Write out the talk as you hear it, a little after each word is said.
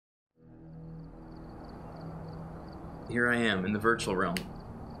Here I am in the virtual realm.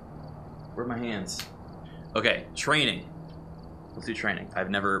 Where are my hands? Okay, training. Let's do training. I've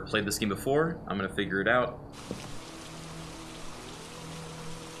never played this game before. I'm gonna figure it out.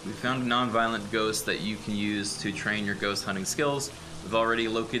 We found a non-violent ghost that you can use to train your ghost hunting skills. We've already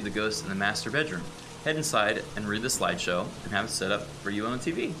located the ghost in the master bedroom. Head inside and read the slideshow and have it set up for you on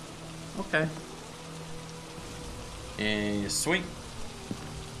the TV. Okay. And swing.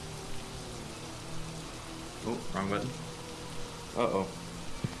 Oh, wrong button. Uh-oh.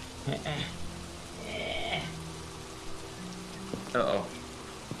 Uh-oh.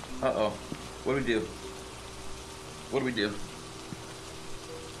 Uh-oh. What do we do? What do we do?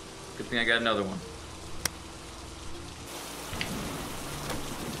 Good thing I got another one.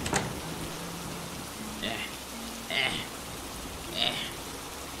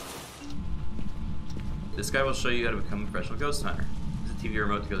 This guy will show you how to become a professional ghost hunter. Use the TV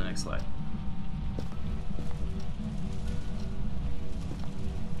remote to go to the next slide.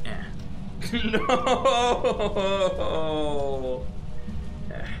 No!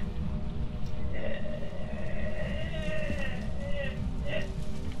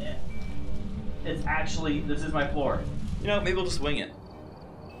 It's actually, this is my floor. You know, maybe we'll just wing it.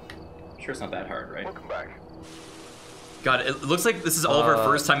 I'm sure it's not that hard, right? Welcome back. God, it looks like this is all of our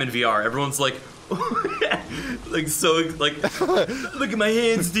first time in VR. Everyone's like, like so, like, look at my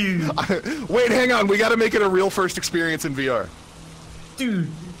hands, dude. Wait, hang on. We got to make it a real first experience in VR. Dude.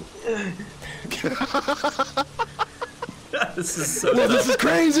 This is so. Whoa, this is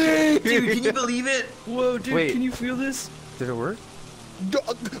crazy! Dude, can you believe it? Whoa, dude, Wait. can you feel this? Did it work?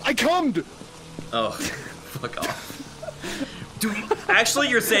 I cummed! Oh, fuck off. Dude, actually,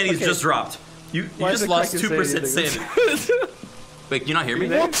 your sanity's just dropped. You just lost 2% sanity. Wait, can you not hear me?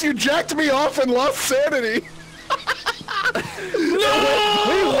 Whoops, you jacked me off and lost sanity! No!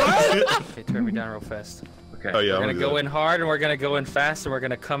 Wait, what? Okay, turn me down real fast. Okay. Oh, yeah, We're gonna go in hard, and we're gonna go in fast, and we're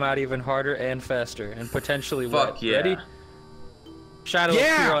gonna come out even harder and faster, and potentially Fuck what? yeah. Ready? Shadow of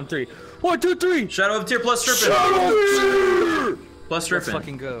Fear on 3. 1, 2, 3! Shadow of Tear plus stripping. Shadow of Fear! Plus Let's stripping.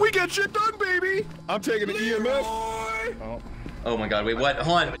 fucking go. We get shit done, baby! I'm taking an EMF. Oh my god, wait, what?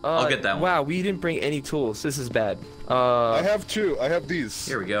 Hold on. I'll get that one. Wow, we didn't bring any tools. This is bad. I have two. I have these.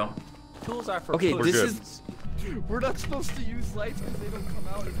 Here we go. Tools are for this good. is... We're not supposed to use lights because they don't come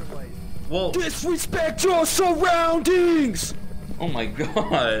out into light. Well, Disrespect your surroundings! oh my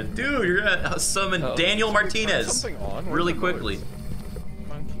god. Dude, you're gonna summon Daniel Martinez Something on. really quickly.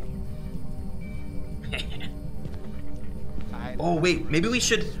 Oh wait, maybe we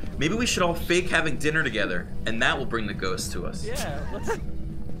should all fake having dinner together, and that will bring the ghost to us. Yeah, let's...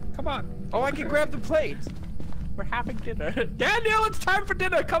 Come on. Oh, I can grab the plate. We're having dinner. Daniel, it's time for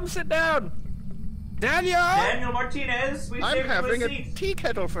dinner. Come sit down. Daniel! Daniel Martinez, we I'm having a tea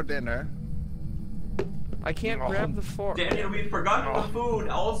kettle for dinner. I can't grab the fork. Daniel, we forgot the food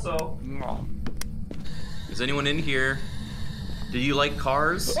also. Is anyone in here? Do you like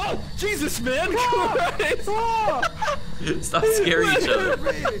cars? Oh, Jesus, man! Christ! Stop scaring each other.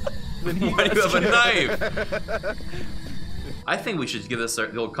 Why do you have a knife? I think we should give this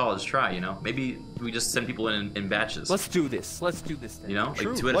the old college try, you know? Maybe we just send people in batches. Let's do this. Let's do this then. You know?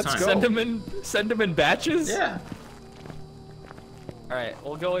 True. Like 2 at a Let's time. go. Send them in batches? Yeah. Alright,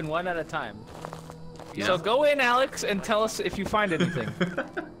 we'll go in one at a time. You So know? go in, Alex, and tell us if you find anything.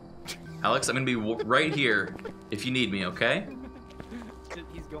 Alex, I'm gonna be right here if you need me, okay?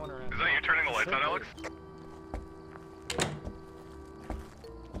 He's going around. Is that you turning the lights on, Alex?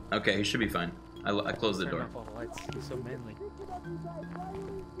 Okay, he should be fine. I closed the Turn door. off all the lights. He's so manly.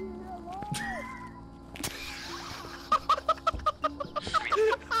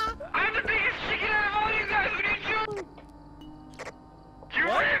 I'm the biggest chicken out of all you guys! We need you! You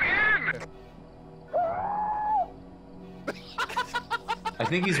ran in! I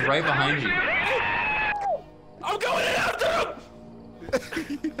think he's right behind you. I'm going in after him!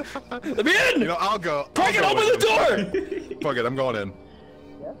 Let me in! You know, I'll go. Craig, I'll go open the with door! him. Fuck it, I'm going in.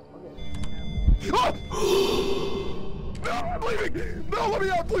 Oh! No, I'm leaving! No, let me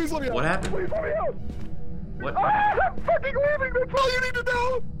out, please let me out! What happened? Please let me out! What? I'm fucking leaving, that's all you need to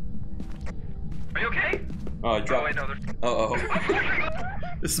know! Are you okay? Oh, I Oh, dropped. wait, no, there's... Uh-oh.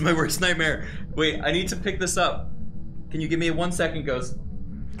 This is my worst nightmare. Wait, I need to pick this up. Can you give me a 1 second, Ghost?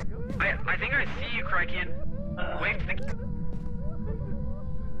 I think I see you, Kraken. Wait,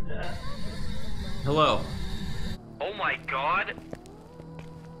 Hello. oh my god.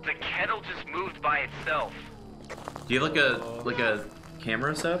 The kettle just moved by itself. Do you have like a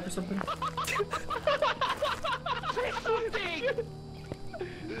camera setup or something?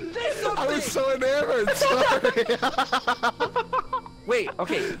 I was so enamored, sorry! Wait,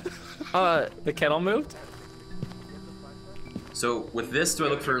 okay. The kettle moved? So with this, do I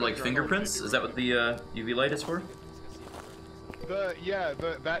look for like fingerprints? Is that what the UV light is for?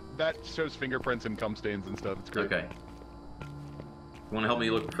 That shows fingerprints and cum stains and stuff. It's great. Okay. You want to help me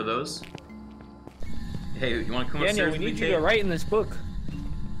look for those? Hey, you want to come Daniel, upstairs? we with need me, you Tate? to write in this book.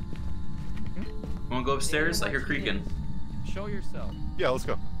 You want to go upstairs? I hear creaking. Show yourself. Yeah, let's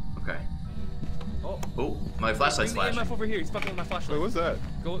go. Okay. Oh. Oh, my flashlight's Bring the flashing. EMF over here. He's fucking with my flashlight. Wait, what's that?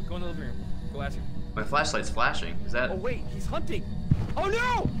 Go in the living room. Go ask him. My flashlight's flashing. Is that? Oh wait, he's hunting. Oh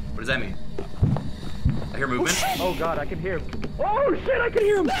no! What does that mean? I hear movement. Oh god, I can hear him. Oh shit, I can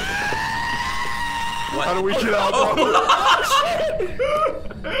hear him! What? How do we get out, bro?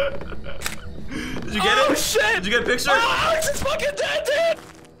 Did you get it? Oh shit! Did you get a picture? Oh, Alex is fucking dead, dude!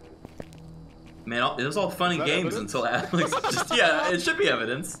 Man, it was all fun and Is that games evidence? until Alex. Yeah, it should be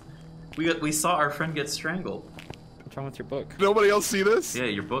evidence. We saw our friend get strangled. What's wrong with your book? Nobody else see this? Yeah,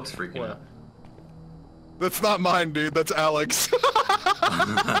 your book's freaking What? out. That's not mine, dude. That's Alex.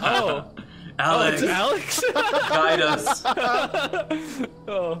 Oh. Alex, Oh, it's Alex? guide us.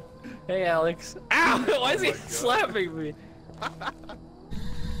 Oh. Hey, Alex. Ow! Why is he slapping me?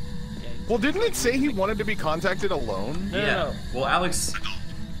 Well, didn't it say he wanted to be contacted alone? No, Yeah. no. Well, Alex.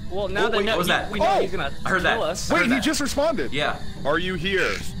 Well, now Oh, that wait, what was that? we know Oh! he's gonna I heard that. kill us. I heard Wait, he that. just responded. Yeah. Are you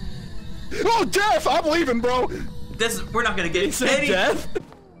here? Oh, Jeff! I'm leaving, bro. We're not gonna get He said any. death?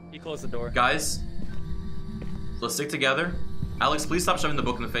 He closed the door. Guys, let's stick together. Alex, please stop shoving the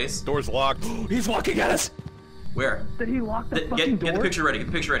book in the face. Door's locked. He's walking at us! Where? Did he lock the fucking Get the picture ready. Get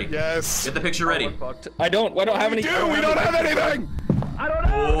the picture ready. Yes. Get the picture ready. We're fucked. I don't have any. Dude, we don't have anything. I don't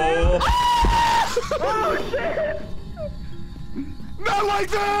know! Oh. Oh shit! Not like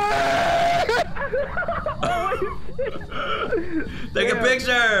that. Take a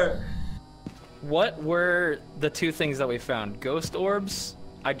picture. What were the two things that we found? Ghost orbs?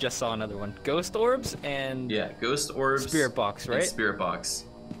 I just saw another one. Ghost orbs and Yeah, ghost orbs. spirit box, and right? spirit box.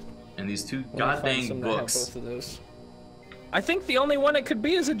 And these two Let me find goddamn some that have books. both of those. I think the only one it could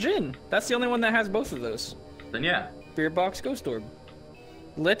be is a djinn. That's the only one that has both of those. Then yeah. Spirit box, ghost orb.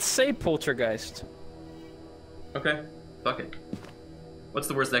 Let's say poltergeist. Okay. Fuck it. What's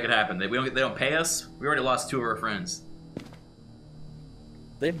the worst that could happen? They don't pay us. We already lost 2 of our friends.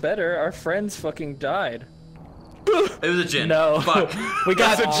 They better. Our friends fucking died. It was a djinn. No. Fuck. we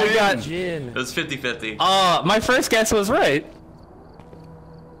got That's a we got It djinn. was 50-50. My first guess was right.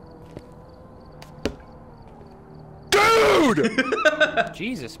 Dude.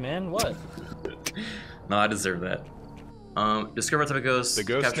 Jesus, man, what? No, I deserve that. Discover type of ghost. The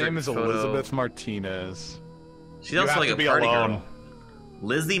ghost capture name is photo. Elizabeth Martinez. She You sounds have like to a be party alone. girl.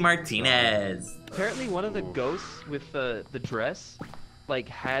 Lizzie Martinez. Apparently one of the ghosts with the dress, like,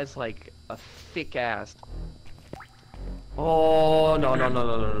 has, like, a thick ass. Oh,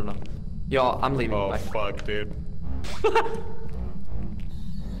 no. Yo, I'm leaving. Oh Bye. fuck, dude.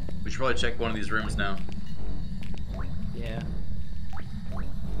 We should probably check one of these rooms now. Yeah.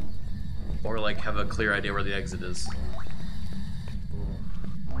 Or like have a clear idea where the exit is.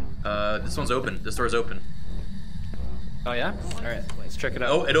 This one's open. This door's open. Oh yeah? Alright, let's check it out.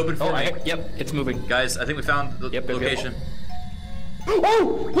 Oh, it opened for me. Yep, it's moving. Guys, I think we found the Yep. location.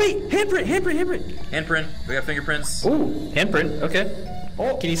 Oh! Wait! Handprint! Handprint. We got fingerprints. Ooh, handprint, okay.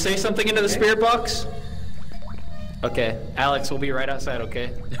 Oh, can you say something into the spirit box? Okay, Alex will be right outside,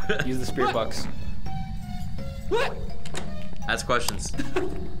 okay? Use the spirit box. What? Ask questions.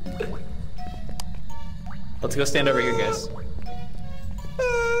 Let's go stand over here, guys.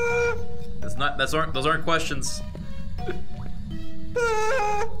 It's not. Those aren't questions.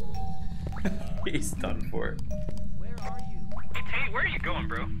 He's done for. Hey, Tate, where are you going,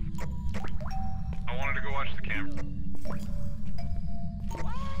 bro? I wanted to go watch the camera.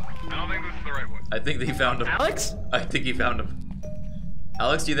 I don't think this is the right one. I think they found him. Alex? I think he found him.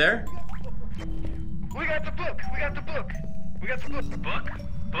 Alex, you there? We got the book. We got the book. We got the book.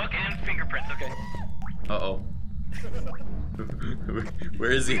 Book and fingerprints. Okay. Uh-oh.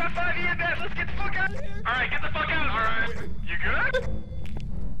 Where is he? We got 5 EMS. Let's get the fuck out. All right, get the fuck out. All right. You good?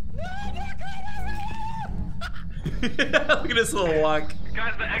 Look at this little walk.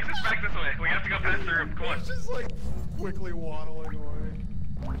 Guys, the exit's back this way. We have to go past the room. Come on. Just like quickly waddling away.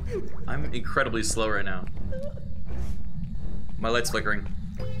 I'm incredibly slow right now. My light's flickering.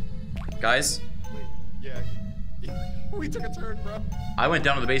 Guys, Wait, yeah. We took a turn, bro. I went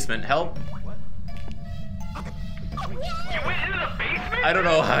down to the basement. Help! You went into the basement? I don't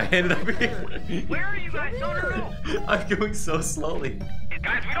know how I ended up here. Where are you guys? No. I'm going so slowly.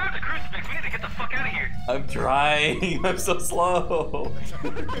 Guys, we don't have the crucifix. We need to get the fuck out of here. I'm trying. I'm so slow.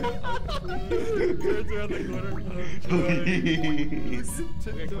 Please.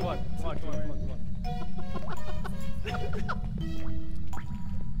 Okay, come on.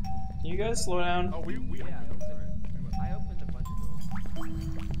 Can you guys slow down? Oh, we I opened a bunch of doors.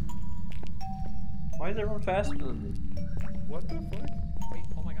 Why is everyone faster than me? What the fuck? Wait,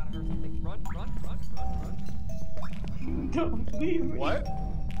 oh my god, I heard something. Run. Don't leave me. What?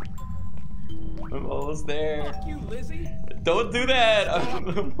 I'm almost there. Fuck you, Lizzie. Don't do that.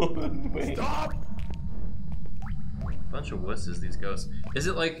 I'm on my way. Stop! Bunch of wusses, these ghosts. Is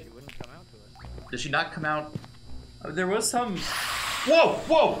it like? She wouldn't come out to us. Did she not come out? There was some.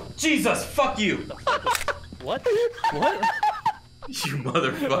 Whoa! Jesus! Fuck you! What? What? You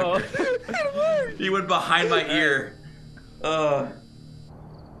motherfucker! He went behind my ear.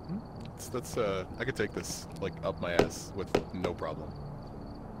 That's I could take this like up my ass with no problem.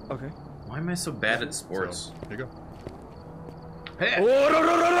 Okay. Why am I so bad at sports? So, here you go. Hey!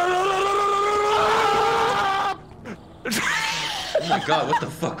 Oh my god, what the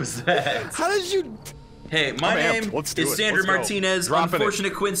fuck was that? How did you? Hey, my I'm amped. name Let's do is it. Sandra Let's go. Martinez. Dropping it.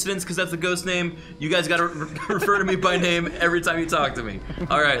 Unfortunate coincidence, because that's the ghost name. You guys gotta refer to me by name every time you talk to me.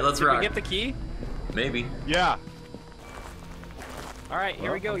 Alright, let's Did rock. we get the key? Maybe. Yeah. All right,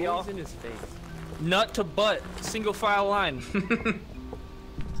 here we go, y'all. in his face. Nut to butt, single file line.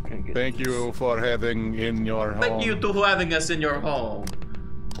 Thank you for having in your home. Thank you to having us in your home.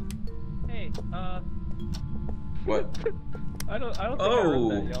 Hey, What? I don't think Oh. I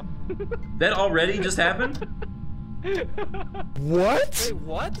heard that, y'all. That already just happened? What? Wait,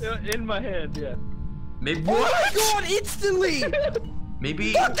 what? In my head, yeah. Maybe. Oh my god, instantly!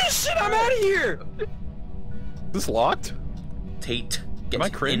 Maybe. Fuck this shit, I'm out of here! Is this locked? Tate, Am I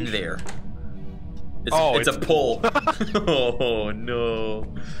get in cringe? there. It's, Oh, it's a pull. Oh no.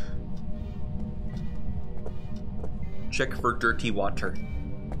 Check for dirty water.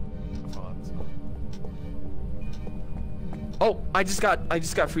 Oh, I just got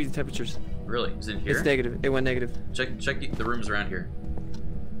freezing temperatures. Really? Is it here? It's negative. It went negative. Check the rooms around here.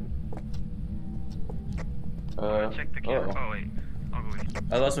 Check the camera. Oh wait, I'll go with you.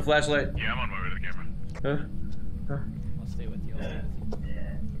 I lost my flashlight. Yeah, I'm on my way to the camera. I'll stay with you.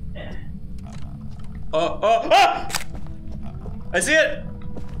 Oh! I see it!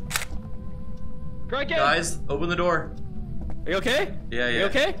 Kraken! Guys, open the door. Are you okay? Yeah. You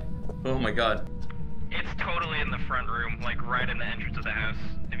okay? Oh my god. It's totally in the front room, like right in the entrance of the house.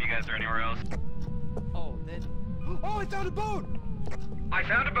 If you guys are anywhere else. Oh, then. Oh, I found a bone! I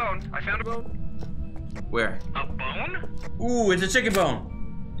found a bone. I found a bone. Where? A bone? Ooh, it's a chicken bone.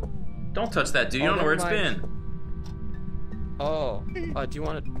 Don't touch that, dude. You Oh, don't know where it's never been. Oh, do you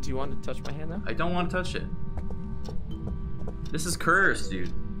want to touch my hand now? I don't want to touch it. This is cursed,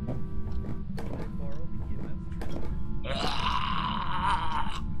 dude.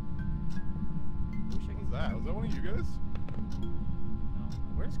 Was that one of you guys?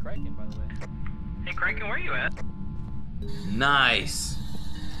 Where's Kraken, by the way? Hey, Kraken, where you at? Nice.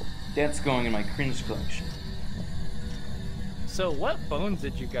 That's going in my cringe collection. So, what bones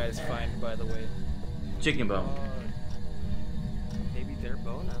did you guys find, by the way? Chicken bone. Maybe their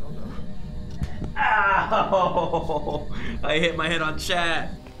bone. I don't know. Ow! I hit my head on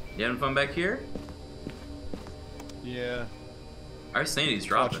chat. You having fun back here? Yeah. Our sanity's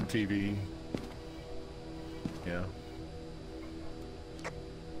dropping. Watching TV. Yeah.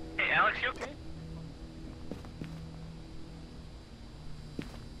 Hey, Alex, you okay?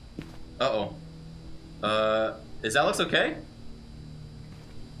 Uh-oh. Is Alex okay?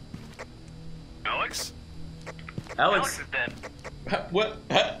 Alex? Alex? is dead. What?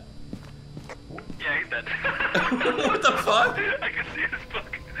 Yeah, he's dead. What the fuck? I can see his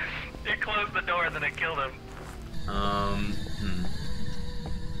book. It closed the door and then it killed him.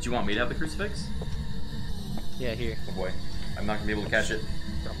 Do you want me to have the crucifix? Yeah, here. Oh boy. I'm not gonna be able to catch it.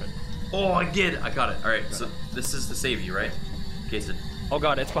 Drop it. Oh, I did! I got it. Alright, so this is to save you, right? In case it... Oh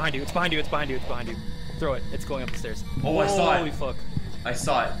god, it's behind you, it's behind you, it's behind you, it's behind you. Throw it, it's going up the stairs. Oh, I saw it. Holy fuck. I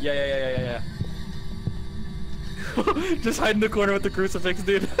saw it. Yeah. Just hide in the corner with the crucifix,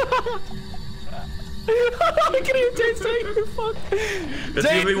 dude. I can hear Tate saying, fuck. It's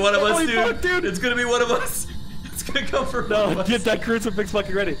gonna be one of us, dude. Fuck, dude. It's gonna be one of us. It's gonna come for one of No, us. get that crucifix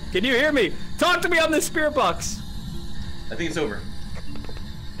fucking ready. Can you hear me? Talk to me on this spirit box. I think it's over.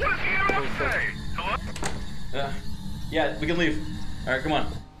 What does he have to say? Hello? Yeah, we can leave. Alright, come on.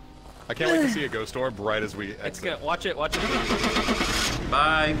 I can't wait to see a ghost orb right as we exit. It's good. Watch it. Watch it.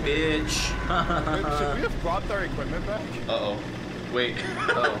 Bye, bitch. Should we have brought our equipment back? Uh-oh. Wait.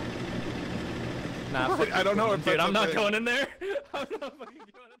 Uh-oh. Nah, fuck I don't know if dude, that's I'm not okay. going in there. I'm not fucking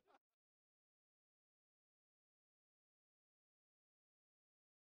going in there.